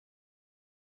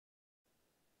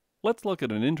let's look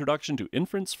at an introduction to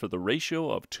inference for the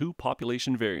ratio of two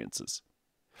population variances.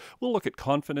 We'll look at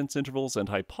confidence intervals and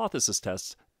hypothesis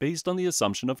tests based on the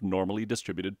assumption of normally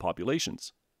distributed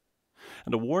populations.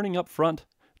 And a warning up front,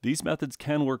 these methods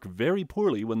can work very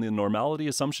poorly when the normality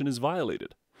assumption is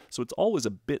violated, so it's always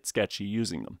a bit sketchy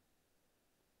using them.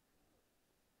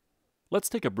 Let's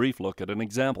take a brief look at an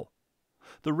example.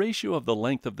 The ratio of the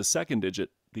length of the second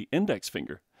digit, the index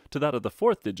finger, to that of the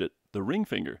fourth digit, the ring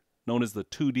finger, known as the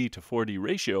 2D to 4D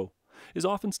ratio, is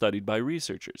often studied by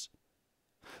researchers.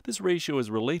 This ratio is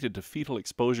related to fetal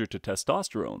exposure to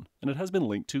testosterone, and it has been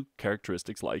linked to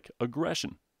characteristics like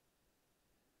aggression.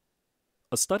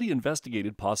 A study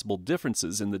investigated possible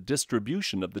differences in the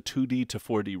distribution of the 2D to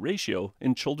 4D ratio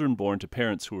in children born to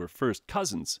parents who were first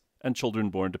cousins and children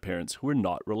born to parents who were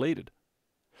not related.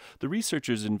 The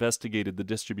researchers investigated the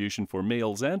distribution for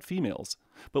males and females,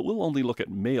 but we'll only look at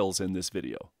males in this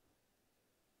video.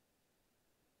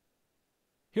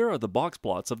 Here are the box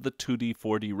plots of the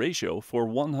 2D-4D ratio for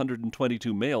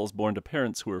 122 males born to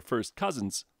parents who were first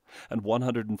cousins and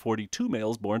 142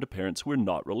 males born to parents who were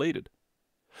not related.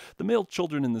 The male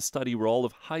children in the study were all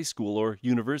of high school or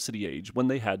university age when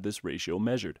they had this ratio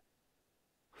measured.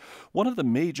 One of the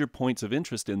major points of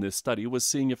interest in this study was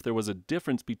seeing if there was a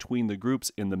difference between the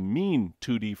groups in the mean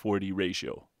 2D-4D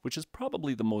ratio, which is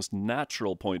probably the most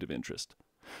natural point of interest.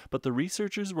 But the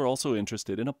researchers were also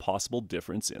interested in a possible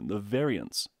difference in the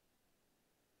variance.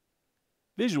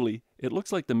 Visually, it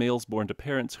looks like the males born to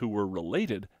parents who were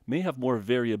related may have more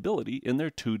variability in their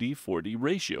 2D-4D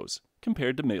ratios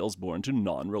compared to males born to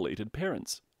non-related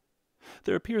parents.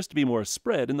 There appears to be more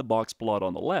spread in the box plot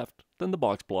on the left than the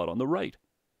box plot on the right.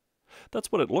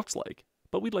 That's what it looks like,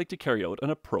 but we'd like to carry out an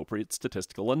appropriate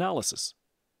statistical analysis.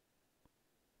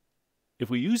 If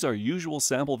we use our usual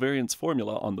sample variance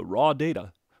formula on the raw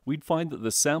data, we'd find that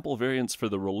the sample variance for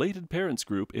the related parents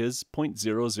group is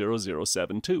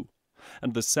 0.00072,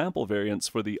 and the sample variance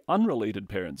for the unrelated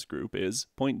parents group is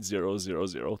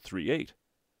 0.00038.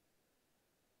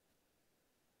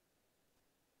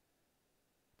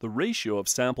 The ratio of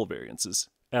sample variances,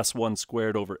 S1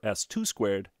 squared over S2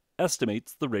 squared,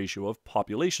 estimates the ratio of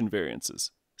population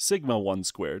variances, sigma 1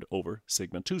 squared over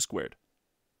sigma 2 squared.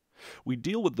 We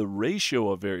deal with the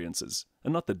ratio of variances,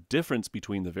 and not the difference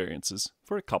between the variances,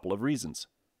 for a couple of reasons.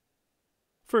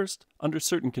 First, under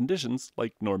certain conditions,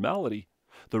 like normality,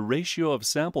 the ratio of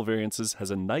sample variances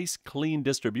has a nice clean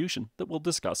distribution that we'll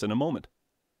discuss in a moment.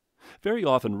 Very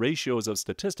often ratios of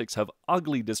statistics have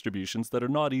ugly distributions that are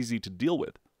not easy to deal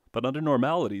with, but under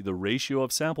normality the ratio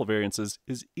of sample variances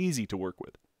is easy to work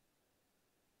with.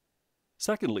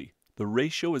 Secondly, the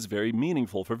ratio is very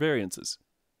meaningful for variances.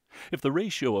 If the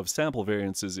ratio of sample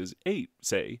variances is 8,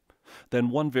 say, then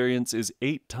one variance is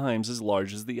 8 times as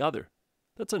large as the other.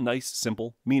 That's a nice,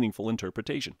 simple, meaningful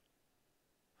interpretation.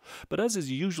 But as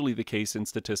is usually the case in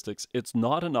statistics, it's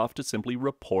not enough to simply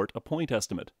report a point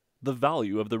estimate, the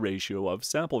value of the ratio of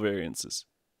sample variances.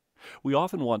 We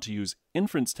often want to use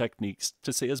inference techniques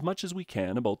to say as much as we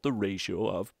can about the ratio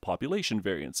of population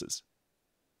variances.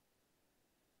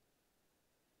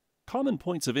 Common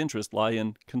points of interest lie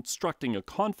in constructing a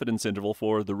confidence interval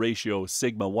for the ratio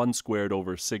sigma 1 squared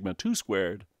over sigma 2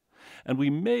 squared, and we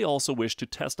may also wish to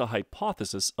test a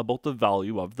hypothesis about the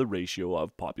value of the ratio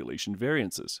of population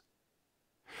variances.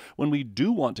 When we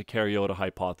do want to carry out a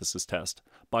hypothesis test,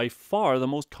 by far the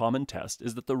most common test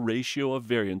is that the ratio of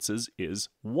variances is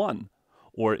 1,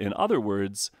 or in other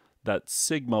words, that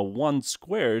sigma 1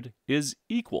 squared is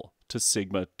equal to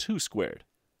sigma 2 squared.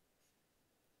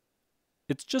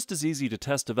 It's just as easy to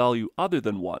test a value other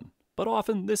than 1, but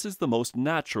often this is the most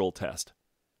natural test.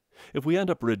 If we end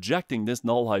up rejecting this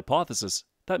null hypothesis,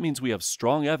 that means we have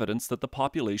strong evidence that the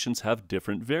populations have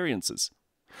different variances,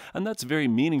 and that's very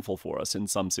meaningful for us in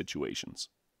some situations.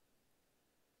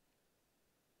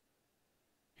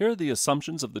 Here are the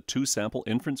assumptions of the two sample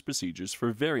inference procedures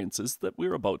for variances that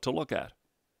we're about to look at.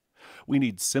 We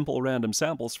need simple random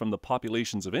samples from the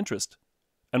populations of interest,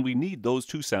 and we need those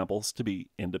two samples to be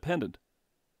independent.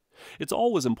 It's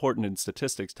always important in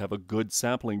statistics to have a good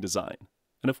sampling design,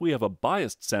 and if we have a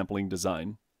biased sampling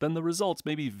design, then the results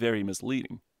may be very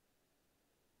misleading.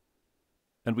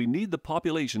 And we need the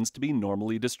populations to be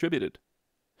normally distributed.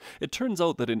 It turns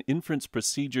out that in inference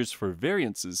procedures for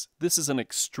variances, this is an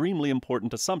extremely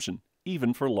important assumption,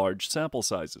 even for large sample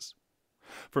sizes.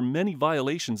 For many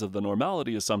violations of the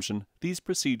normality assumption, these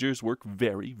procedures work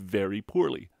very, very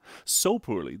poorly. So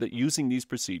poorly that using these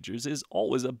procedures is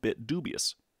always a bit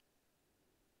dubious.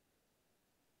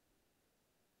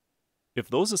 If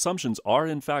those assumptions are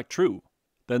in fact true,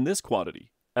 then this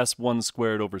quantity, S1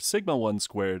 squared over sigma 1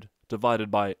 squared,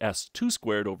 divided by S2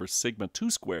 squared over sigma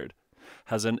 2 squared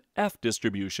has an F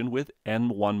distribution with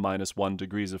n1 minus 1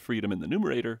 degrees of freedom in the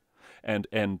numerator and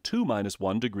n2 minus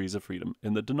 1 degrees of freedom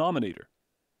in the denominator.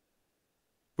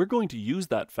 We're going to use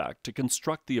that fact to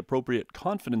construct the appropriate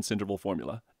confidence interval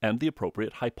formula and the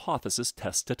appropriate hypothesis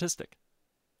test statistic.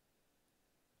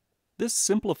 This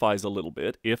simplifies a little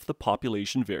bit if the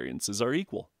population variances are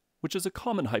equal, which is a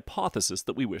common hypothesis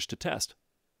that we wish to test.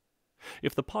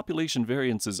 If the population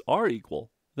variances are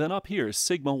equal, then up here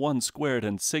sigma 1 squared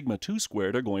and sigma 2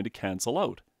 squared are going to cancel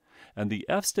out, and the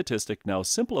F statistic now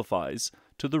simplifies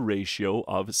to the ratio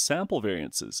of sample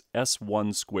variances,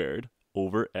 S1 squared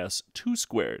over S2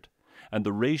 squared. And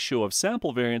the ratio of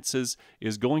sample variances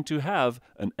is going to have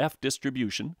an F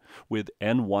distribution with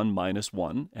n1 minus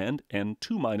 1 and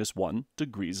n2 minus 1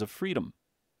 degrees of freedom.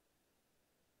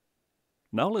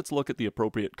 Now let's look at the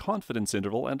appropriate confidence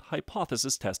interval and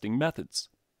hypothesis testing methods.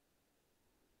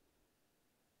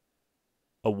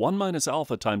 A 1 minus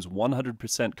alpha times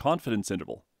 100% confidence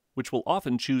interval, which will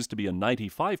often choose to be a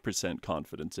 95%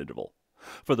 confidence interval,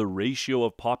 for the ratio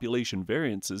of population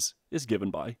variances is given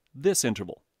by this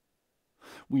interval.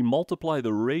 We multiply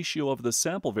the ratio of the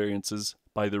sample variances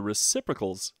by the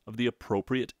reciprocals of the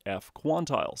appropriate F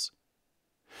quantiles.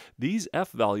 These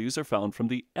F values are found from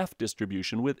the F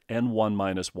distribution with n1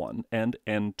 minus 1 and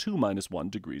n2 minus 1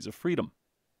 degrees of freedom.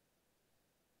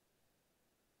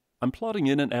 I'm plotting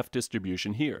in an F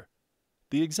distribution here.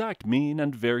 The exact mean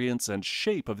and variance and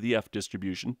shape of the F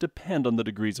distribution depend on the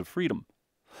degrees of freedom,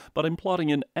 but I'm plotting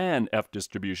in an F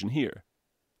distribution here,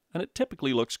 and it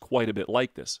typically looks quite a bit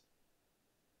like this.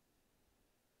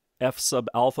 F sub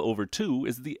alpha over 2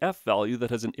 is the F value that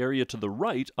has an area to the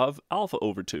right of alpha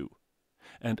over 2,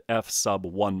 and F sub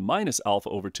 1 minus alpha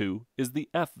over 2 is the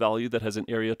F value that has an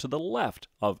area to the left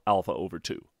of alpha over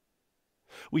 2.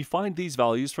 We find these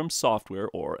values from software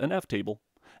or an F table,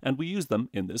 and we use them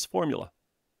in this formula.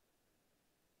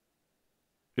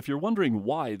 If you're wondering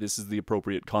why this is the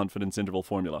appropriate confidence interval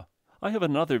formula, I have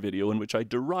another video in which I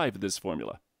derive this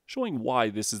formula, showing why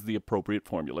this is the appropriate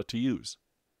formula to use.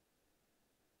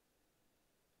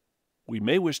 We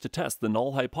may wish to test the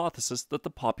null hypothesis that the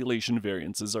population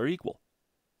variances are equal.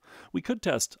 We could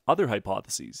test other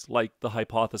hypotheses, like the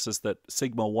hypothesis that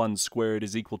sigma 1 squared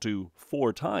is equal to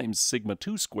 4 times sigma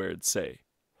 2 squared, say.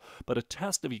 But a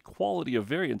test of equality of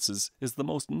variances is the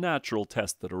most natural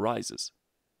test that arises.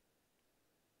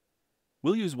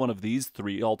 We'll use one of these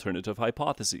 3 alternative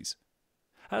hypotheses.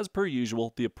 As per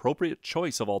usual, the appropriate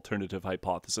choice of alternative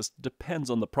hypothesis depends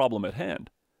on the problem at hand,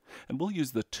 and we'll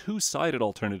use the two-sided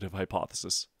alternative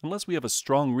hypothesis unless we have a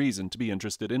strong reason to be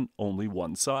interested in only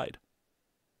one side.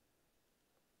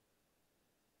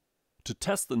 To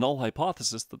test the null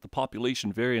hypothesis that the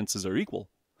population variances are equal,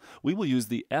 we will use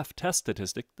the F test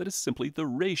statistic that is simply the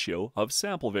ratio of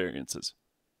sample variances.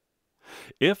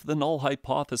 If the null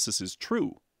hypothesis is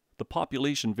true, the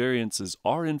population variances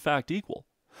are in fact equal,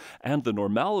 and the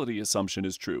normality assumption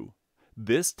is true,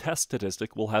 this test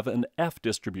statistic will have an F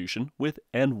distribution with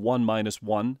n1 minus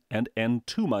 1 and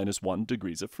n2 minus 1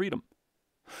 degrees of freedom.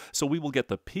 So we will get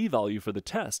the p-value for the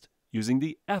test using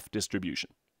the F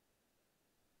distribution.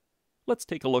 Let's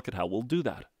take a look at how we'll do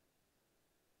that.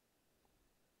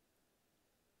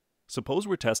 Suppose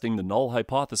we're testing the null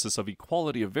hypothesis of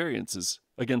equality of variances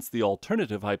against the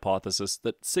alternative hypothesis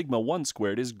that sigma 1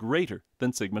 squared is greater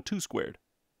than sigma 2 squared.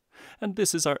 And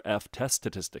this is our F test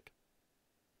statistic.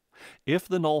 If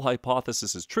the null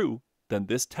hypothesis is true, then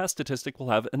this test statistic will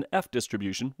have an F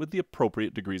distribution with the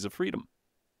appropriate degrees of freedom.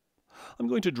 I'm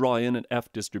going to draw in an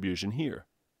F distribution here.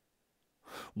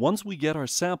 Once we get our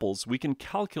samples, we can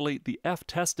calculate the F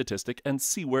test statistic and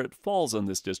see where it falls on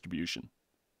this distribution.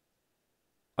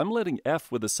 I'm letting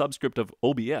F with a subscript of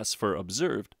OBS for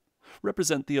observed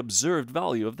represent the observed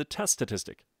value of the test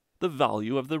statistic, the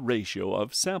value of the ratio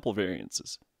of sample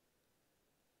variances.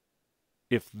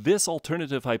 If this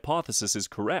alternative hypothesis is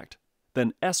correct,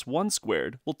 then S1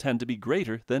 squared will tend to be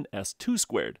greater than S2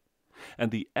 squared, and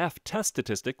the F test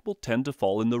statistic will tend to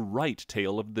fall in the right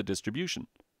tail of the distribution.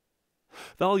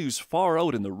 Values far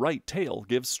out in the right tail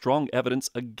give strong evidence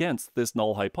against this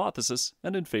null hypothesis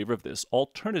and in favor of this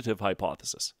alternative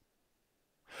hypothesis.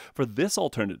 For this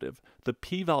alternative, the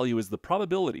p-value is the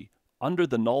probability, under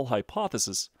the null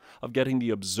hypothesis, of getting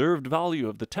the observed value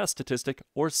of the test statistic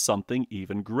or something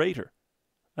even greater.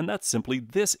 And that's simply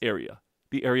this area,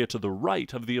 the area to the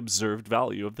right of the observed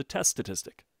value of the test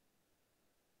statistic.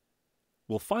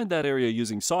 We'll find that area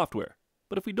using software,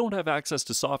 but if we don't have access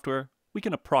to software, we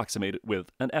can approximate it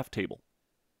with an F table.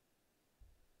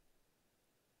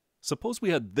 Suppose we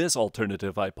had this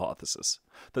alternative hypothesis,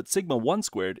 that sigma 1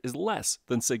 squared is less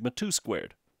than sigma 2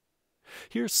 squared.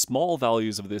 Here, small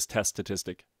values of this test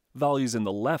statistic, values in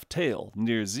the left tail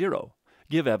near 0,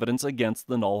 give evidence against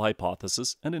the null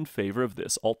hypothesis and in favor of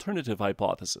this alternative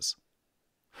hypothesis.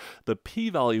 The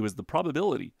p-value is the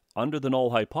probability, under the null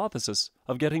hypothesis,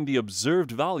 of getting the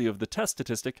observed value of the test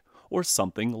statistic or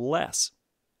something less.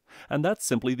 And that's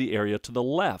simply the area to the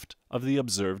left of the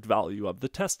observed value of the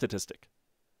test statistic.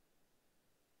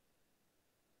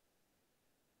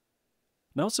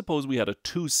 Now suppose we had a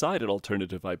two-sided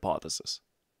alternative hypothesis.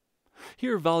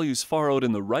 Here, values far out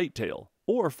in the right tail,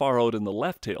 or far out in the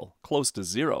left tail, close to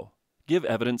 0, give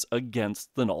evidence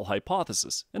against the null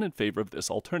hypothesis and in favor of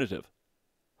this alternative.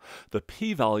 The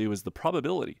p-value is the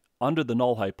probability, under the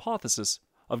null hypothesis,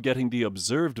 of getting the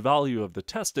observed value of the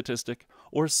test statistic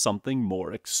or something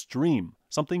more extreme,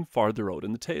 something farther out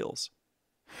in the tails.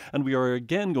 And we are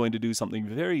again going to do something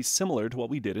very similar to what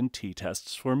we did in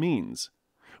t-tests for means.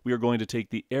 We are going to take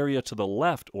the area to the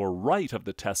left or right of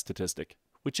the test statistic,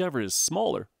 whichever is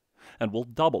smaller, and we'll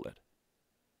double it.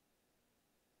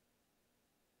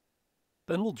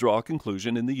 Then we'll draw a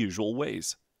conclusion in the usual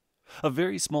ways. A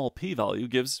very small p-value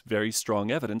gives very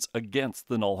strong evidence against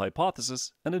the null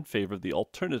hypothesis and in favor of the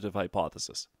alternative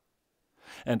hypothesis.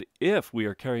 And if we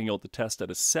are carrying out the test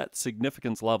at a set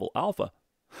significance level alpha,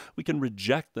 we can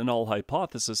reject the null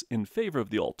hypothesis in favor of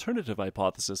the alternative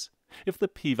hypothesis if the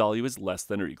p-value is less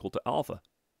than or equal to alpha.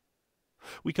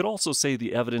 We could also say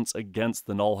the evidence against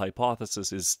the null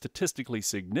hypothesis is statistically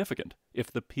significant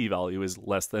if the p-value is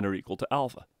less than or equal to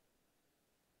alpha.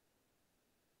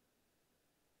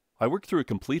 I worked through a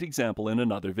complete example in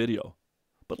another video,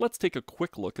 but let's take a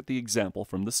quick look at the example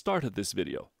from the start of this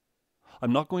video.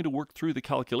 I'm not going to work through the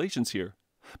calculations here,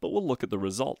 but we'll look at the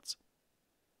results.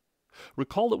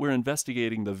 Recall that we're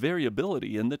investigating the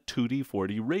variability in the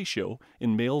 2d/4d ratio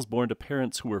in males born to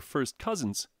parents who were first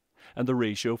cousins, and the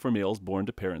ratio for males born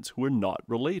to parents who are not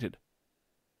related.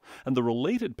 And the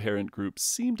related parent groups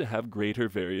seem to have greater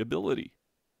variability.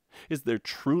 Is there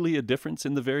truly a difference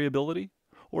in the variability?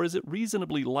 Or is it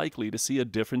reasonably likely to see a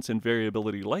difference in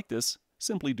variability like this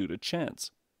simply due to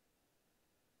chance?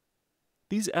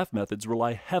 These F methods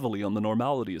rely heavily on the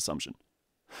normality assumption.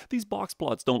 These box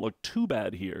plots don't look too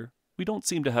bad here. We don't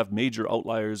seem to have major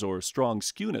outliers or strong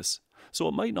skewness, so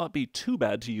it might not be too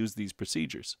bad to use these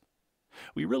procedures.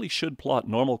 We really should plot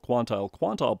normal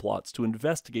quantile plots to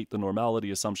investigate the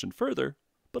normality assumption further,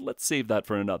 but let's save that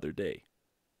for another day.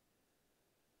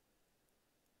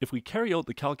 If we carry out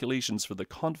the calculations for the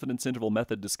confidence interval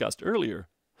method discussed earlier,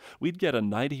 we'd get a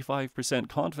 95%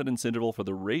 confidence interval for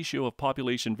the ratio of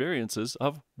population variances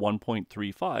of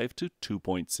 1.35 to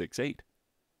 2.68.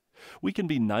 We can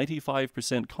be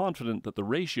 95% confident that the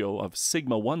ratio of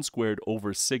sigma 1 squared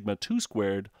over sigma 2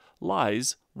 squared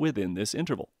lies within this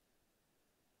interval.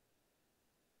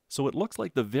 So it looks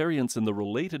like the variance in the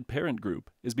related parent group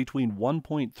is between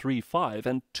 1.35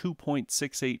 and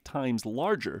 2.68 times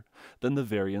larger than the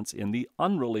variance in the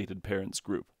unrelated parents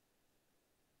group.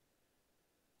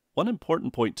 One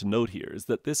important point to note here is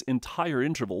that this entire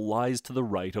interval lies to the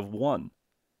right of 1.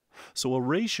 So a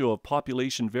ratio of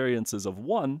population variances of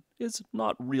 1 is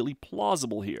not really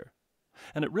plausible here,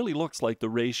 and it really looks like the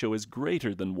ratio is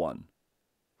greater than 1.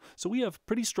 So we have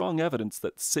pretty strong evidence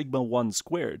that sigma 1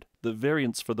 squared, the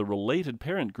variance for the related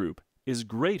parent group, is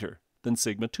greater than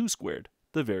sigma 2 squared,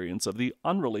 the variance of the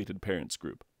unrelated parents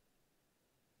group.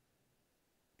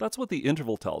 That's what the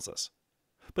interval tells us.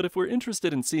 But if we're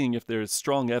interested in seeing if there is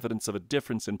strong evidence of a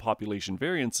difference in population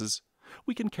variances,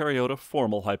 we can carry out a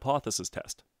formal hypothesis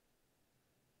test.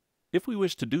 If we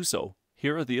wish to do so,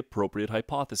 here are the appropriate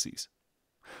hypotheses.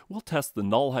 We'll test the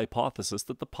null hypothesis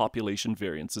that the population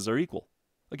variances are equal,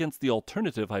 against the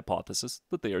alternative hypothesis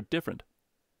that they are different.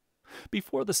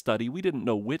 Before the study, we didn't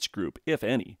know which group, if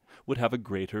any, would have a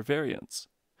greater variance,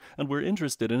 and we're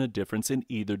interested in a difference in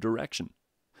either direction.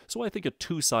 So I think a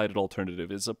two-sided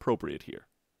alternative is appropriate here.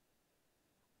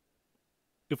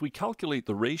 If we calculate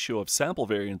the ratio of sample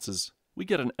variances, we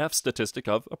get an F statistic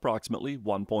of approximately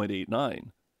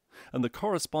 1.89, and the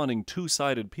corresponding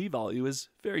two-sided p-value is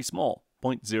very small,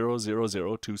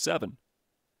 0.00027.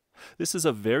 This is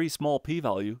a very small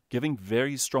p-value, giving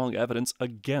very strong evidence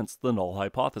against the null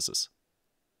hypothesis.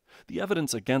 The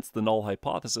evidence against the null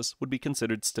hypothesis would be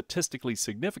considered statistically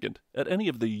significant at any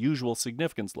of the usual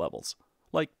significance levels,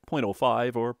 like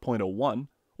 0.05 or 0.01,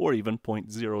 or even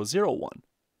 0.001.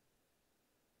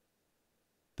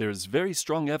 There is very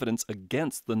strong evidence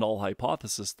against the null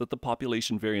hypothesis that the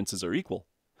population variances are equal,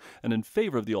 and in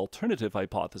favor of the alternative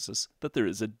hypothesis that there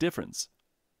is a difference.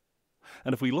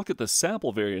 And if we look at the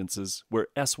sample variances where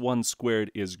S1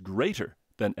 squared is greater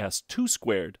than S2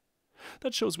 squared,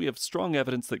 That shows we have strong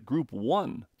evidence that group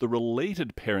 1, the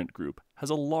related parent group, has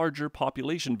a larger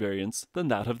population variance than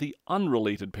that of the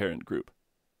unrelated parent group.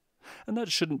 And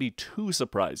that shouldn't be too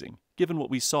surprising, given what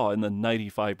we saw in the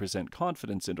 95%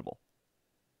 confidence interval.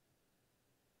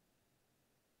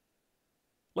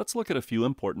 Let's look at a few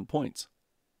important points.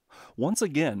 Once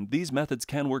again, these methods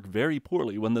can work very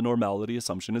poorly when the normality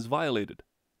assumption is violated.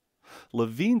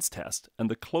 Levine's test and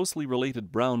the closely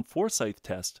related Brown-Forsyth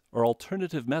test are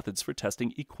alternative methods for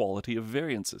testing equality of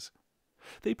variances.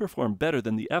 They perform better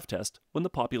than the F-test when the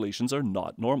populations are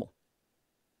not normal.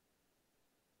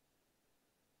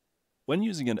 When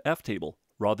using an F-table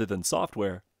rather than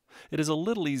software, it is a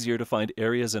little easier to find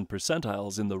areas and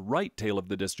percentiles in the right tail of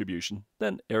the distribution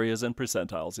than areas and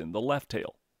percentiles in the left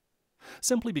tail,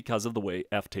 simply because of the way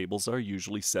F-tables are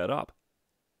usually set up.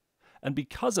 And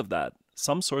because of that,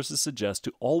 some sources suggest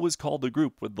to always call the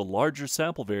group with the larger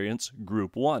sample variance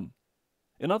Group 1.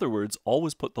 In other words,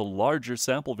 always put the larger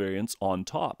sample variance on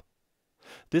top.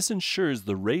 This ensures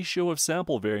the ratio of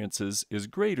sample variances is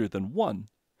greater than 1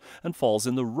 and falls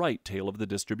in the right tail of the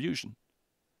distribution.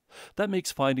 That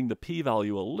makes finding the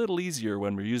p-value a little easier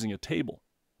when we're using a table,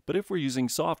 but if we're using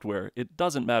software, it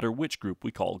doesn't matter which group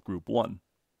we call Group 1.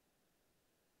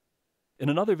 In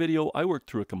another video, I worked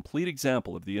through a complete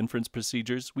example of the inference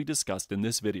procedures we discussed in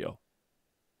this video.